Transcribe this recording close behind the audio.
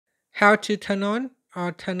how to turn on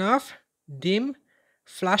or turn off dim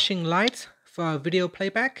flashing lights for video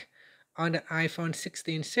playback on the iPhone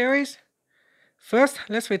 16 series. First,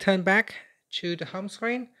 let's return back to the home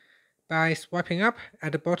screen by swiping up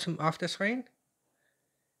at the bottom of the screen.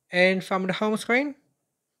 And from the home screen,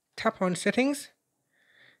 tap on Settings.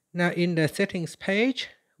 Now in the Settings page,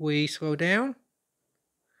 we scroll down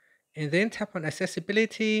and then tap on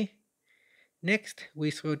Accessibility. Next, we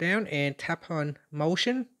scroll down and tap on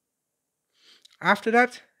Motion. After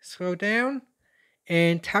that, scroll down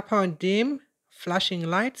and tap on Dim Flashing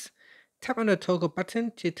Lights. Tap on the toggle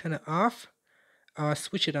button to turn it off or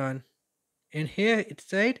switch it on. And here it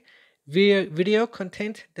said video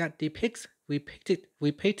content that depicts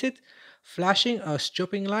repeated flashing or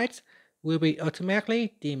strobing lights will be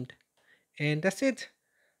automatically dimmed. And that's it.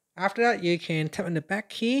 After that, you can tap on the back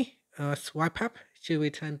key or swipe up to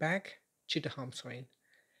return back to the home screen.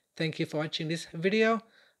 Thank you for watching this video.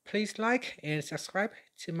 Please like and subscribe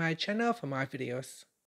to my channel for more videos.